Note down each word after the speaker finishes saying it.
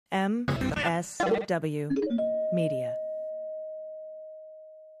MSW Media.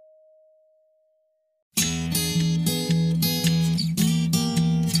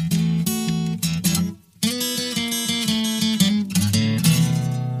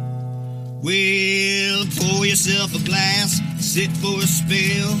 Well, pour yourself a glass, sit for a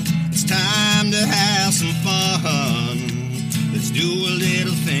spill. It's time to have some fun. Let's do a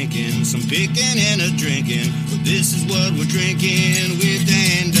little thinking, some picking and a drinking. But this is what we're drinking with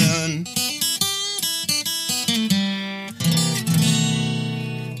Dan Dunn.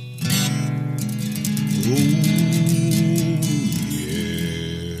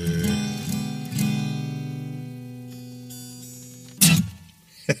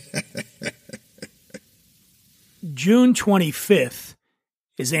 June 25th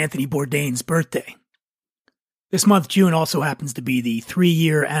is Anthony Bourdain's birthday. This month, June, also happens to be the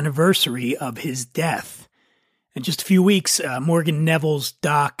 3-year anniversary of his death. In just a few weeks, Morgan Neville's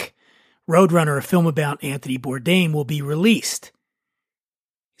doc, Roadrunner, a film about Anthony Bourdain, will be released.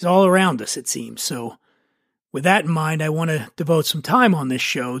 He's all around us, it seems. So with that in mind, I want to devote some time on this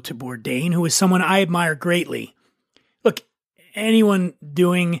show to Bourdain, who is someone I admire greatly. Look, anyone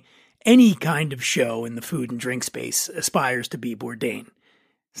doing any kind of show in the food and drink space aspires to be Bourdain.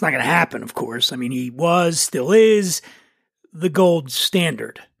 It's not going to happen, of course. I mean, he was, still is, the gold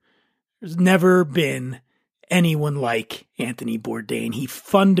standard. There's never been anyone like Anthony Bourdain. He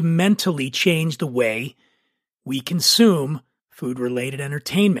fundamentally changed the way we consume food-related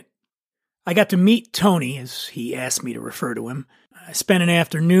entertainment. I got to meet Tony, as he asked me to refer to him. I spent an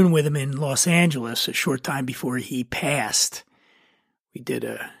afternoon with him in Los Angeles a short time before he passed. We did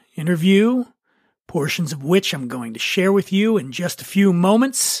an interview, portions of which I'm going to share with you in just a few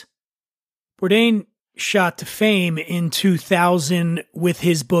moments. Bourdain shot to fame in 2000 with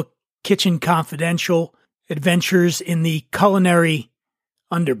his book Kitchen Confidential, Adventures in the Culinary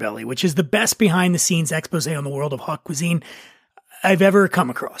Underbelly, which is the best behind-the-scenes expose on the world of haute cuisine I've ever come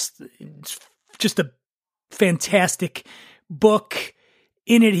across. It's just a fantastic book.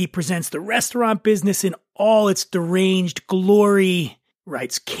 In it, he presents the restaurant business in all its deranged glory,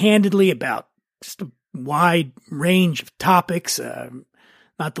 writes candidly about just a wide range of topics,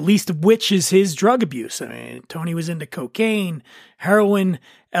 not the least of which is his drug abuse. I mean, Tony was into cocaine, heroin,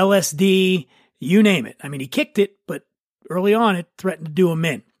 LSD, you name it. I mean, he kicked it, but early on it threatened to do him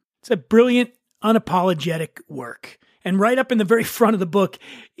in. It's a brilliant, unapologetic work. And right up in the very front of the book,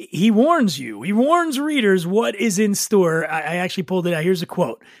 he warns readers what is in store. I actually pulled it out. Here's a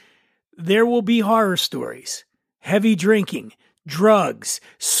quote. "There will be horror stories, heavy drinking, drugs,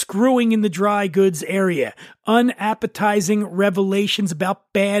 screwing in the dry goods area, unappetizing revelations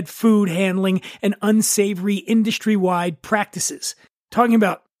about bad food handling and unsavory industry-wide practices. Talking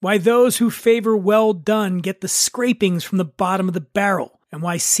about why those who favor well done get the scrapings from the bottom of the barrel, and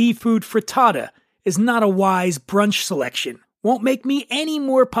why seafood frittata is not a wise brunch selection. Won't make me any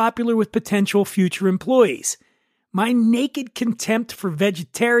more popular with potential future employees. My naked contempt for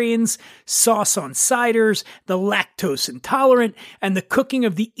vegetarians, sauce on ciders, the lactose intolerant, and the cooking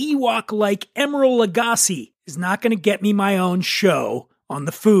of the Ewok-like Emeril Lagasse is not going to get me my own show on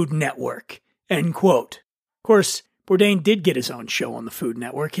the Food Network." End quote. Of course, Bourdain did get his own show on the Food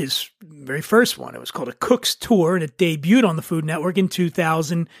Network, his very first one. It was called A Cook's Tour, and it debuted on the Food Network in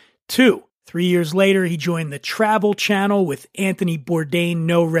 2002. 3 years later, he joined the Travel Channel with Anthony Bourdain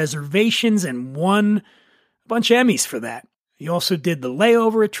No Reservations and won a bunch of Emmys for that. He also did The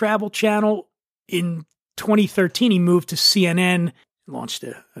Layover at Travel Channel. In 2013, he moved to CNN and launched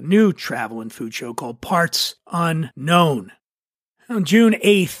a new travel and food show called Parts Unknown. On June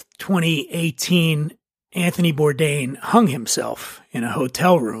 8th, 2018, Anthony Bourdain hung himself in a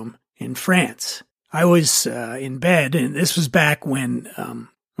hotel room in France. I was in bed, and this was back when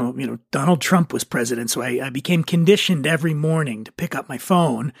Donald Trump was president, so I became conditioned every morning to pick up my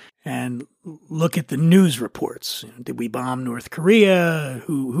phone and look at the news reports. Did we bomb North Korea?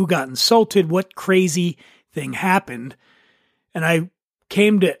 Who got insulted? What crazy thing happened? And I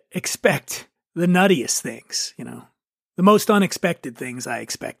came to expect the nuttiest things, the most unexpected things I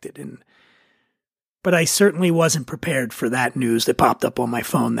expected. But I certainly wasn't prepared for that news that popped up on my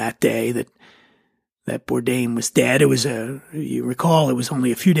phone that day that Bourdain was dead. It was you recall, it was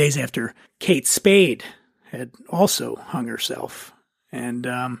only a few days after Kate Spade had also hung herself. And,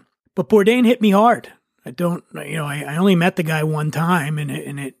 but Bourdain hit me hard. I only met the guy one time,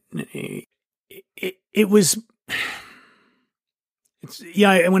 and it was,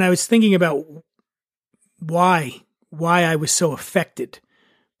 when I was thinking about why I was so affected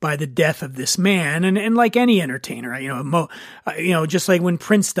by the death of this man. And like any entertainer, just like when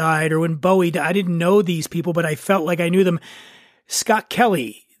Prince died or when Bowie died, I didn't know these people, but I felt like I knew them. Scott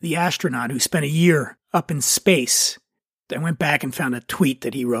Kelly, the astronaut who spent a year up in space. I went back and found a tweet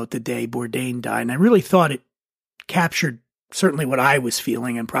that he wrote the day Bourdain died, and I really thought it captured certainly what I was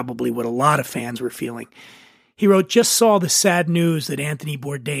feeling and probably what a lot of fans were feeling. He wrote, "Just saw the sad news that Anthony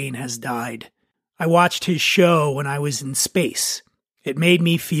Bourdain has died. I watched his show when I was in space. It made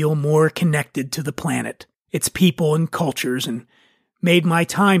me feel more connected to the planet, its people and cultures, and made my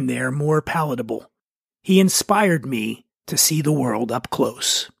time there more palatable. He inspired me to see the world up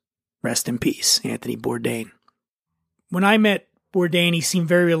close. Rest in peace, Anthony Bourdain." When I met Bourdain, he seemed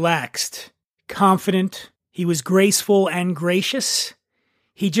very relaxed, confident. He was graceful and gracious.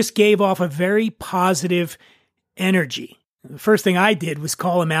 He just gave off a very positive energy. The first thing I did was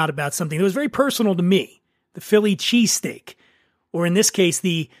call him out about something that was very personal to me, the Philly cheesesteak, or in this case,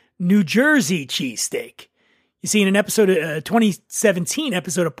 the New Jersey cheesesteak. You see, in an episode, 2017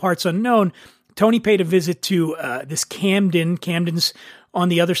 episode of Parts Unknown, Tony paid a visit to this Camden's on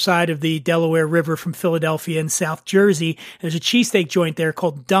the other side of the Delaware River from Philadelphia and South Jersey. There's a cheesesteak joint there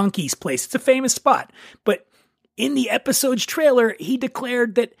called Donkey's Place. It's a famous spot. But in the episode's trailer, he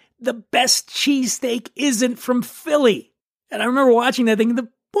declared that the best cheesesteak isn't from Philly. And I remember watching that thinking,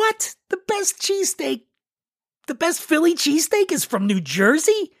 what? The best cheesesteak? The best Philly cheesesteak is from New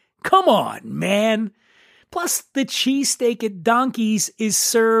Jersey? Come on, man. Plus, the cheesesteak at Donkey's is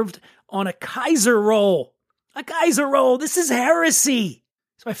served on a Kaiser roll. A Kaiser roll. This is heresy.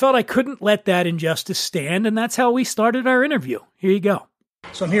 So I felt I couldn't let that injustice stand, and that's how we started our interview. Here you go.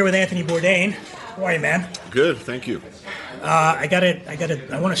 So I'm here with Anthony Bourdain. How are you, man? Good, thank you. I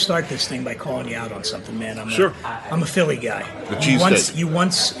want to start this thing by calling you out on something, man. I'm a Philly guy. The cheesesteak. You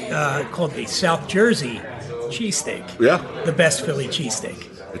once called the South Jersey cheesesteak. Yeah. The best Philly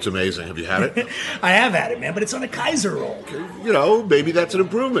cheesesteak. It's amazing. Have you had it? I have had it, man, but it's on a Kaiser roll. You know, maybe that's an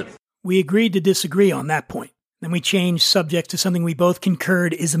improvement. We agreed to disagree on that point. Then we changed subject to something we both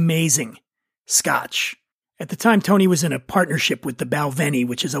concurred is amazing. Scotch. At the time, Tony was in a partnership with the Balvenie,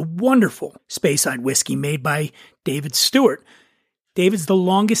 which is a wonderful Speyside whiskey made by David Stewart. David's the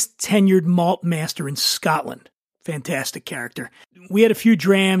longest tenured malt master in Scotland. Fantastic character. We had a few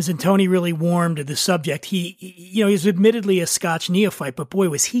drams, and Tony really warmed to the subject. He was admittedly a Scotch neophyte, but boy,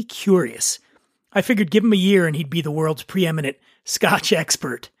 was he curious. I figured give him a year and he'd be the world's preeminent Scotch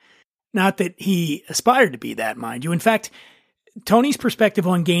expert. Not that he aspired to be that, mind you. In fact, Tony's perspective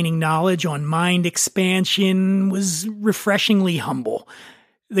on gaining knowledge, on mind expansion, was refreshingly humble.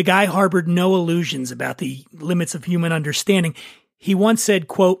 The guy harbored no illusions about the limits of human understanding. He once said,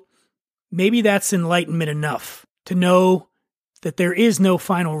 quote, "Maybe that's enlightenment enough, to know that there is no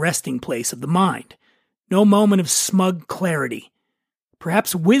final resting place of the mind, no moment of smug clarity.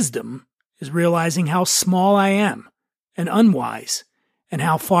 Perhaps wisdom is realizing how small I am and unwise, and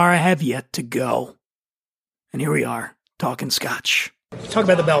how far I have yet to go." And here we are, talking Scotch. Talk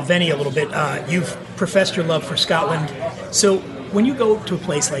about the Balvenie a little bit. You've professed your love for Scotland. So when you go to a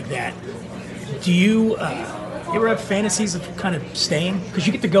place like that, do you ever have fantasies of kind of staying? Because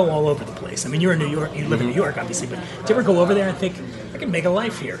you get to go all over the place. I mean, you're in New York. You live in New York, obviously. But do you ever go over there and think, I can make a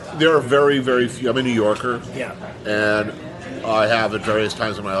life here? There are very, very few. I'm a New Yorker. Yeah. And I have at various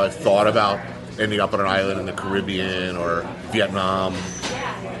times in my life thought about ending up on an island in the Caribbean or Vietnam.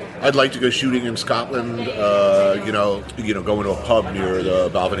 I'd like to go shooting in Scotland, going to a pub near the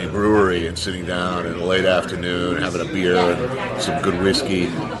Balvenie Brewery and sitting down in a late afternoon, having a beer and some good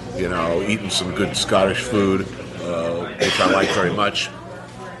whiskey, eating some good Scottish food, which I like very much.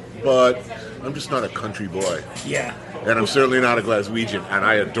 But I'm just not a country boy. Yeah. And I'm certainly not a Glaswegian, and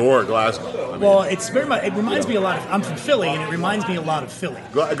I adore Glasgow. Well, it's very much. It reminds me a lot of. I'm from Philly, and it reminds me a lot of Philly.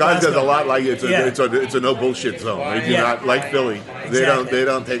 Glasgow's a lot like it's a no bullshit zone. They do not like Philly. Exactly.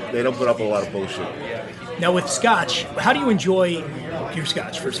 They don't put up a lot of bullshit. Now with Scotch, how do you enjoy your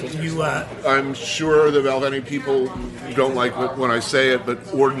Scotch? First of all, I'm sure the Balvenie people don't like when I say it, but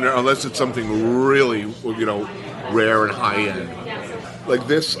unless it's something really rare and high end like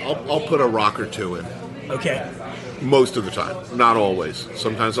this, I'll put a rock or two in. Okay. Most of the time, not always.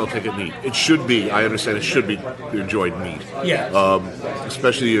 Sometimes I'll take it neat. It should be. I understand it should be enjoyed neat. Yeah.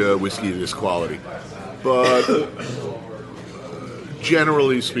 Especially whiskey of this quality, but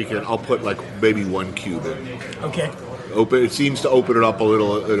generally speaking, I'll put like maybe 1 cube in. Okay. It seems to open it up a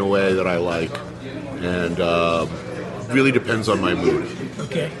little in a way that I like, and really depends on my mood.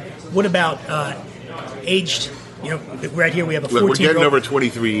 Okay. What about aged? Right here we have a 14-year-old. We're getting over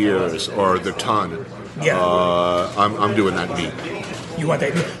 23 years or the ton. Yeah. I'm doing that neat. You want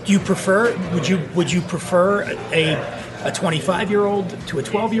that? Do you prefer? Would you prefer a 25-year-old to a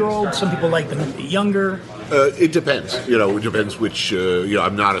 12-year-old? Some people like them younger. It depends. It depends which.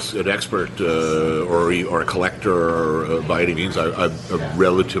 I'm not an expert or a collector by any means. I'm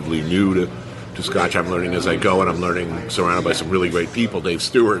relatively new to Scotch. I'm learning as I go, and I'm learning surrounded by some really great people. Dave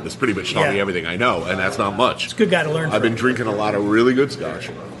Stewart has pretty much taught me everything I know, and that's not much. It's a good guy to learn from. I've been drinking a lot of really good Scotch,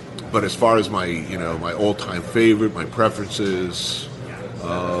 but as far as my all-time favorite, my preferences,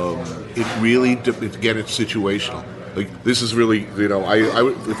 it really again it's situational. Like this is really if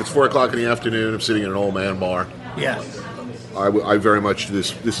it's 4:00 in the afternoon, I'm sitting in an old man bar. Yeah. I very much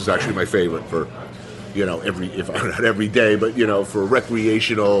this is actually my favorite for not every day, but for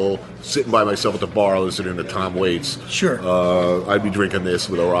recreational, sitting by myself at the bar listening to Tom Waits. Sure. I'd be drinking this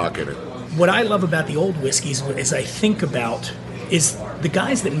with a rock in it. What I love about the old whiskeys is the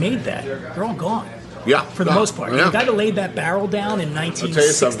guys that made that, they're all gone. Yeah. For the most part. Yeah. The guy that laid that barrel down in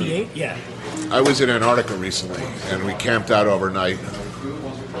 1968. Yeah. I was in Antarctica recently, and we camped out overnight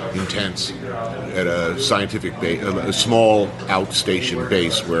in tents at a scientific base, a small outstation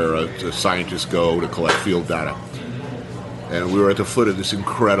base where scientists go to collect field data. And we were at the foot of this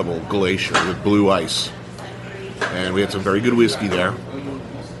incredible glacier with blue ice. And we had some very good whiskey there.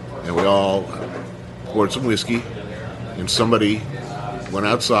 And we all poured some whiskey, and somebody went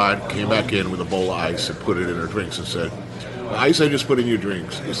outside, came back in with a bowl of ice and put it in our drinks and said, "The ice I just put in your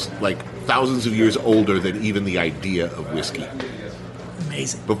drinks is like thousands of years older than even the idea of whiskey."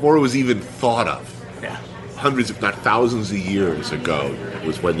 Amazing. Before it was even thought of. Yeah. Hundreds, if not thousands of years ago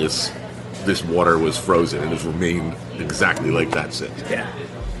was when this water was frozen and has remained exactly like that since. Yeah.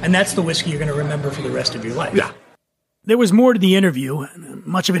 And that's the whiskey you're going to remember for the rest of your life. Yeah. There was more to the interview.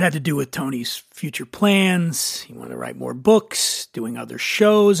 Much of it had to do with Tony's future plans. He wanted to write more books, doing other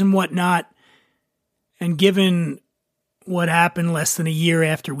shows and whatnot. And given what happened less than a year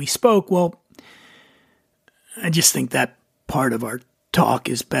after we spoke, well, I just think that part of our talk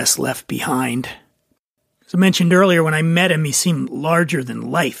is best left behind. As I mentioned earlier, when I met him, he seemed larger than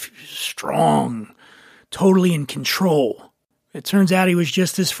life, strong, totally in control. It turns out he was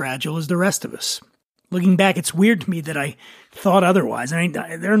just as fragile as the rest of us. Looking back, it's weird to me that I thought otherwise. I mean,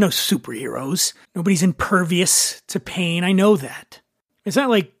 there are no superheroes. Nobody's impervious to pain. I know that. It's not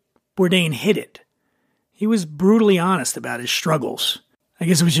like Bourdain hid it. He was brutally honest about his struggles. I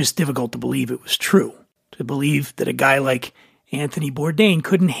guess it was just difficult to believe it was true. To believe that a guy like Anthony Bourdain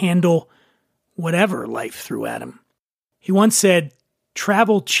couldn't handle whatever life threw at him. He once said,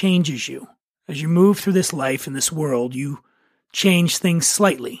 "Travel changes you. As you move through this life and this world, you change things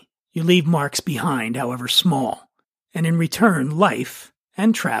slightly. You leave marks behind, however small. And in return, life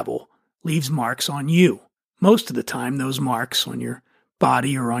and travel leaves marks on you. Most of the time, those marks on your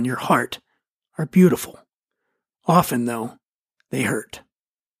body or on your heart are beautiful. Often, though, they hurt."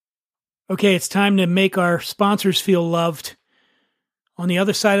 Okay, it's time to make our sponsors feel loved. On the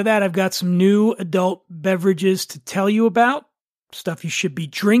other side of that, I've got some new adult beverages to tell you about. Stuff you should be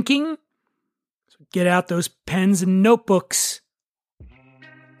drinking. So get out those pens and notebooks.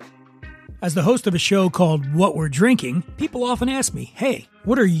 As the host of a show called What We're Drinking, people often ask me, "Hey,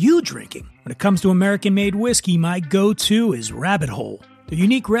 what are you drinking?" When it comes to American-made whiskey, my go-to is Rabbit Hole. The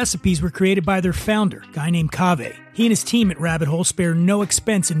unique recipes were created by their founder, a guy named Cave. He and his team at Rabbit Hole spare no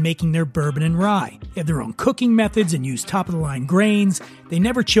expense in making their bourbon and rye. They have their own cooking methods and use top-of-the-line grains. They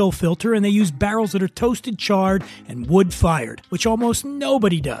never chill filter, and they use barrels that are toasted, charred, and wood-fired, which almost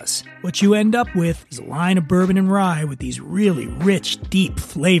nobody does. What you end up with is a line of bourbon and rye with these really rich, deep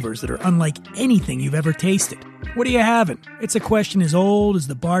flavors that are unlike anything you've ever tasted. What are you having? It's a question as old as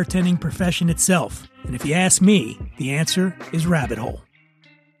the bartending profession itself. And if you ask me, the answer is Rabbit Hole.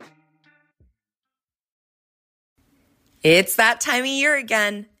 It's that time of year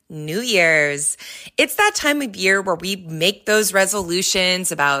again, New Year's. It's that time of year where we make those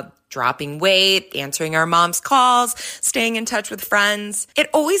resolutions about dropping weight, answering our mom's calls, staying in touch with friends. It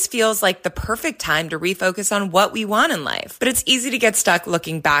always feels like the perfect time to refocus on what we want in life. But it's easy to get stuck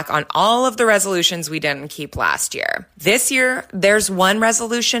looking back on all of the resolutions we didn't keep last year. This year, there's one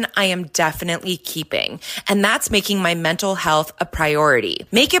resolution I am definitely keeping, and that's making my mental health a priority.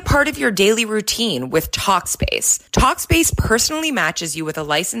 Make it part of your daily routine with Talkspace. Talkspace personally matches you with a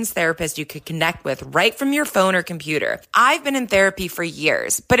licensed therapist you could connect with right from your phone or computer. I've been in therapy for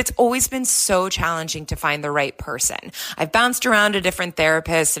years, but it's always been so challenging to find the right person. I've bounced around to different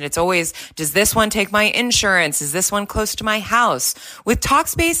therapists, and it's always, does this one take my insurance? Is this one close to my house? With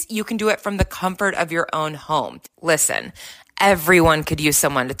Talkspace, you can do it from the comfort of your own home. Listen, everyone could use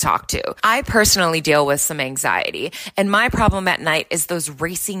someone to talk to. I personally deal with some anxiety, and my problem at night is those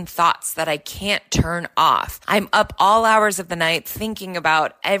racing thoughts that I can't turn off. I'm up all hours of the night thinking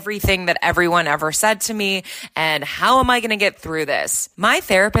about everything that everyone ever said to me and how am I going to get through this? My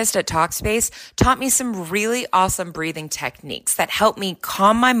therapist at Talkspace taught me some really awesome breathing techniques that help me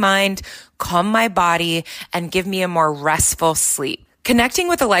calm my mind, calm my body, and give me a more restful sleep. Connecting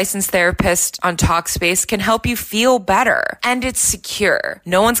with a licensed therapist on Talkspace can help you feel better, and it's secure.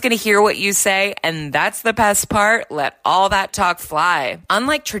 No one's going to hear what you say, and that's the best part. Let all that talk fly.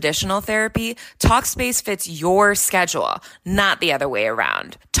 Unlike traditional therapy, Talkspace fits your schedule, not the other way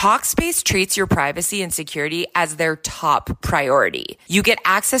around. Talkspace treats your privacy and security as their top priority. You get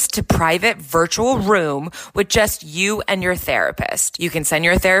access to private virtual room with just you and your therapist. You can send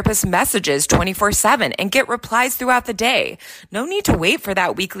your therapist messages 24/7 and get replies throughout the day. No need to wait for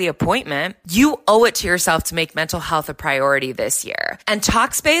that weekly appointment. You owe it to yourself to make mental health a priority this year. And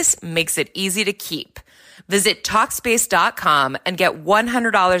Talkspace makes it easy to keep. Visit Talkspace.com and get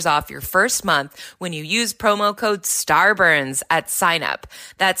 $100 off your first month when you use promo code STARBURNS at signup.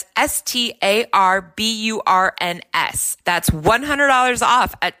 That's STARBURNS. That's $100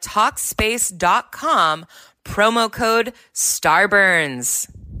 off at Talkspace.com, promo code STARBURNS.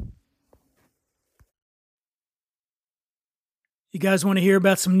 You guys want to hear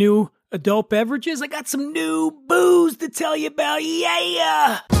about some new adult beverages? I got some new booze to tell you about.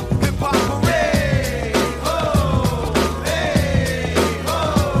 Yeah! Hip-hop hooray! Ho! Hey!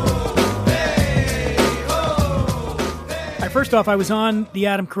 Ho! Hey! Ho! Hey! All right, first off, I was on the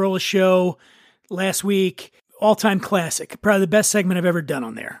Adam Carolla show last week. All-time classic. Probably the best segment I've ever done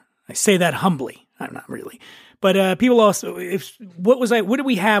on there. I say that humbly. I'm not really. But people also, what did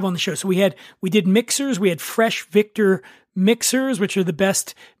we have on the show? So we did mixers. We had Fresh Victor mixers, which are the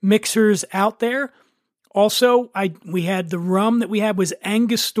best mixers out there. Also, we had the rum that we had was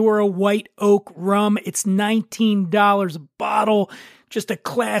Angostura White Oak rum. It's $19 a bottle. Just a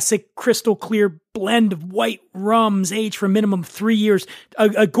classic crystal clear blend of white rums aged for a minimum of 3 years.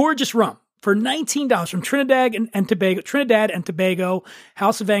 A gorgeous rum. For $19 from Trinidad and Tobago,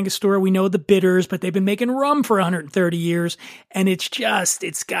 House of Angostura. We know the bitters, but they've been making rum for 130 years. And it's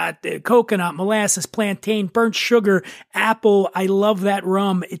got the coconut, molasses, plantain, burnt sugar, apple. I love that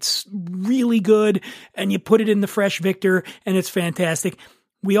rum. It's really good. And you put it in the Fresh Victor and it's fantastic.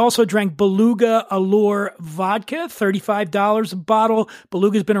 We also drank Beluga Allure vodka, $35 a bottle.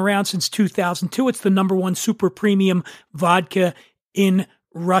 Beluga's been around since 2002. It's the #1 super premium vodka in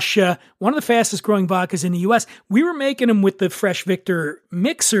Russia, one of the fastest growing vodkas in the U.S. We were making them with the Fresh Victor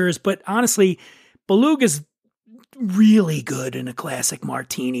mixers, but honestly, Beluga's really good in a classic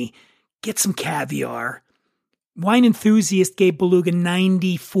martini. Get some caviar. Wine Enthusiast gave Beluga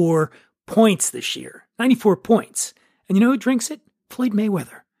 94 points this year. 94 points. And you know who drinks it? Floyd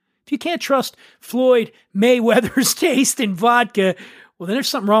Mayweather. If you can't trust Floyd Mayweather's taste in vodka, well, then there's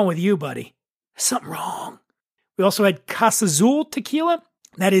something wrong with you, buddy. There's something wrong. We also had Casa Azul tequila.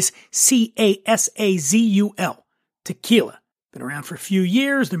 That is Casazul tequila. Been around for a few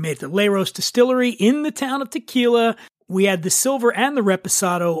years. They're made at the Leiros Distillery in the town of Tequila. We had the silver and the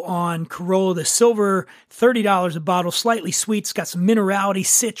reposado on Carolla. The silver, $30 a bottle, slightly sweet. It's got some minerality,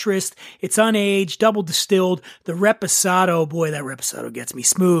 citrus. It's unaged, double distilled. The reposado, boy, that reposado gets me.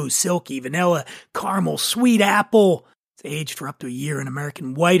 Smooth, silky, vanilla, caramel, sweet apple. It's aged for up to a year in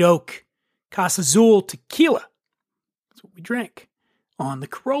American white oak. Casa Azul tequila. That's what we drank on the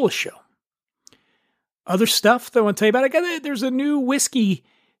Carolla show. Other stuff that I want to tell you about, there's a new whiskey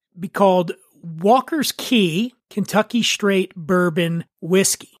called Walker's Key Kentucky Straight Bourbon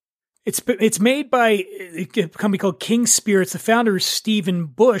Whiskey. It's made by a company called King Spirits. The founder is Stephen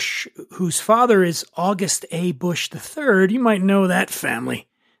Bush, whose father is August A. Bush III. You might know that family.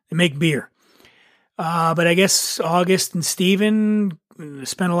 They make beer. But I guess August and Stephen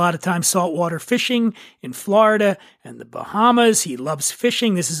spent a lot of time saltwater fishing in Florida and the Bahamas. He loves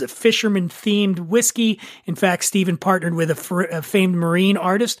fishing. This is a fisherman-themed whiskey. In fact, Stephen partnered with a famed marine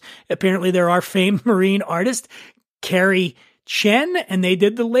artist. Apparently, there are famed marine artists, Carrie Chen, and they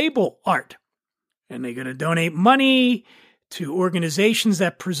did the label art. And they're going to donate money to organizations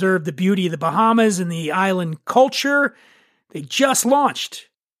that preserve the beauty of the Bahamas and the island culture. They just launched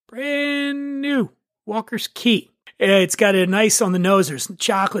brand new Walker's Key. It's got a nice on the nose. There's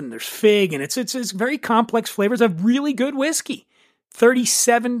chocolate and there's fig, and it's very complex flavors of really good whiskey.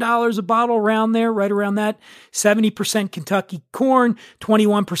 $37 a bottle around there, right around that. 70% Kentucky corn,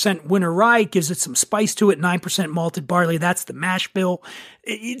 21% winter rye. It gives it some spice to it, 9% malted barley. That's the mash bill.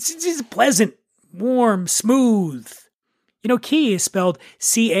 It's just pleasant, warm, smooth. You know, Key is spelled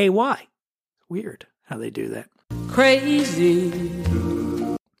C-A-Y. Weird how they do that. crazy.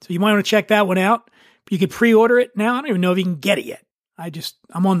 So you might want to check that one out. You can pre-order it now. I don't even know if you can get it yet.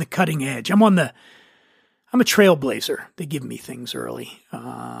 I'm on the cutting edge. I'm a trailblazer. They give me things early.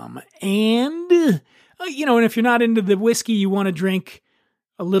 And if you're not into the whiskey, you want to drink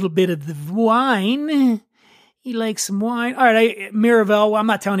a little bit of the wine. You like some wine? All right, Miraval. Well, I'm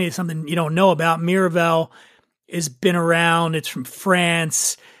not telling you something you don't know about. Miraval has been around. It's from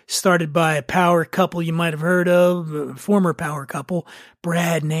France, started by a power couple you might have heard of, a former power couple,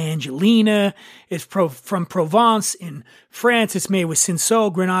 Brad and Angelina. It's from Provence in France. It's made with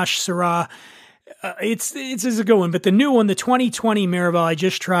Cinsault, Grenache, Syrah. It's a good one. But the new one, the 2020 Miraval, I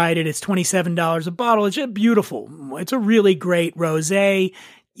just tried it. It's $27 a bottle. It's just beautiful. It's a really great rosé.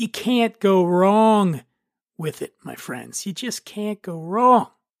 You can't go wrong with it, my friends. You just can't go wrong.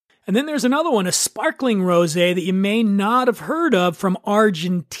 And then there's another one, a sparkling rosé that you may not have heard of from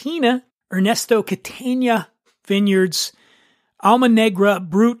Argentina, Ernesto Catena Vineyards, Alma Negra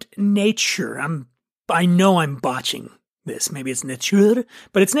Brut Nature. I know I'm botching this. Maybe it's Nature,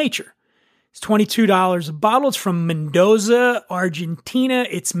 but it's Nature. It's $22 a bottle. It's from Mendoza, Argentina.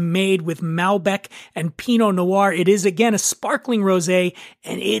 It's made with Malbec and Pinot Noir. It is, again, a sparkling rosé,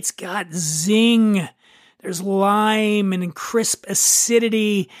 and it's got zing. There's lime and crisp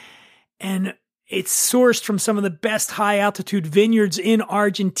acidity, and it's sourced from some of the best high-altitude vineyards in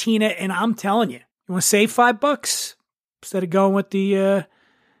Argentina, and I'm telling you, you want to save $5 instead of going with the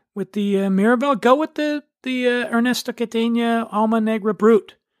Miraval? Go with the Ernesto Catena Alma Negra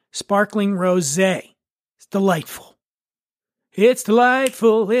Brut Sparkling Rosé. It's delightful. It's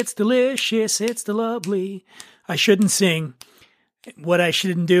delightful. It's delicious. It's lovely. I shouldn't sing. What I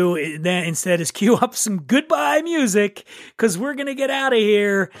shouldn't do instead is cue up some goodbye music, because we're going to get out of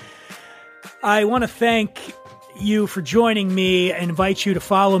here. I want to thank you for joining me. I invite you to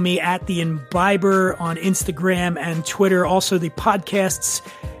follow me at The Imbiber on Instagram and Twitter. Also, the podcast's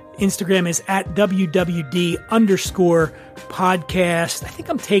Instagram is at WWD_podcast. I think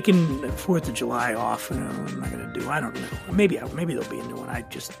I'm taking 4th of July off. What am I going to do? I don't know. Maybe there'll be a new one. I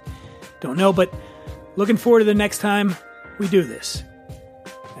just don't know. But looking forward to the next time we do this.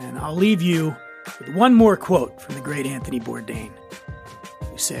 And I'll leave you with one more quote from the great Anthony Bourdain,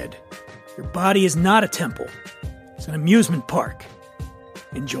 who said, "Your body is not a temple. It's an amusement park.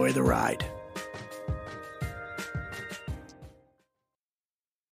 Enjoy the ride."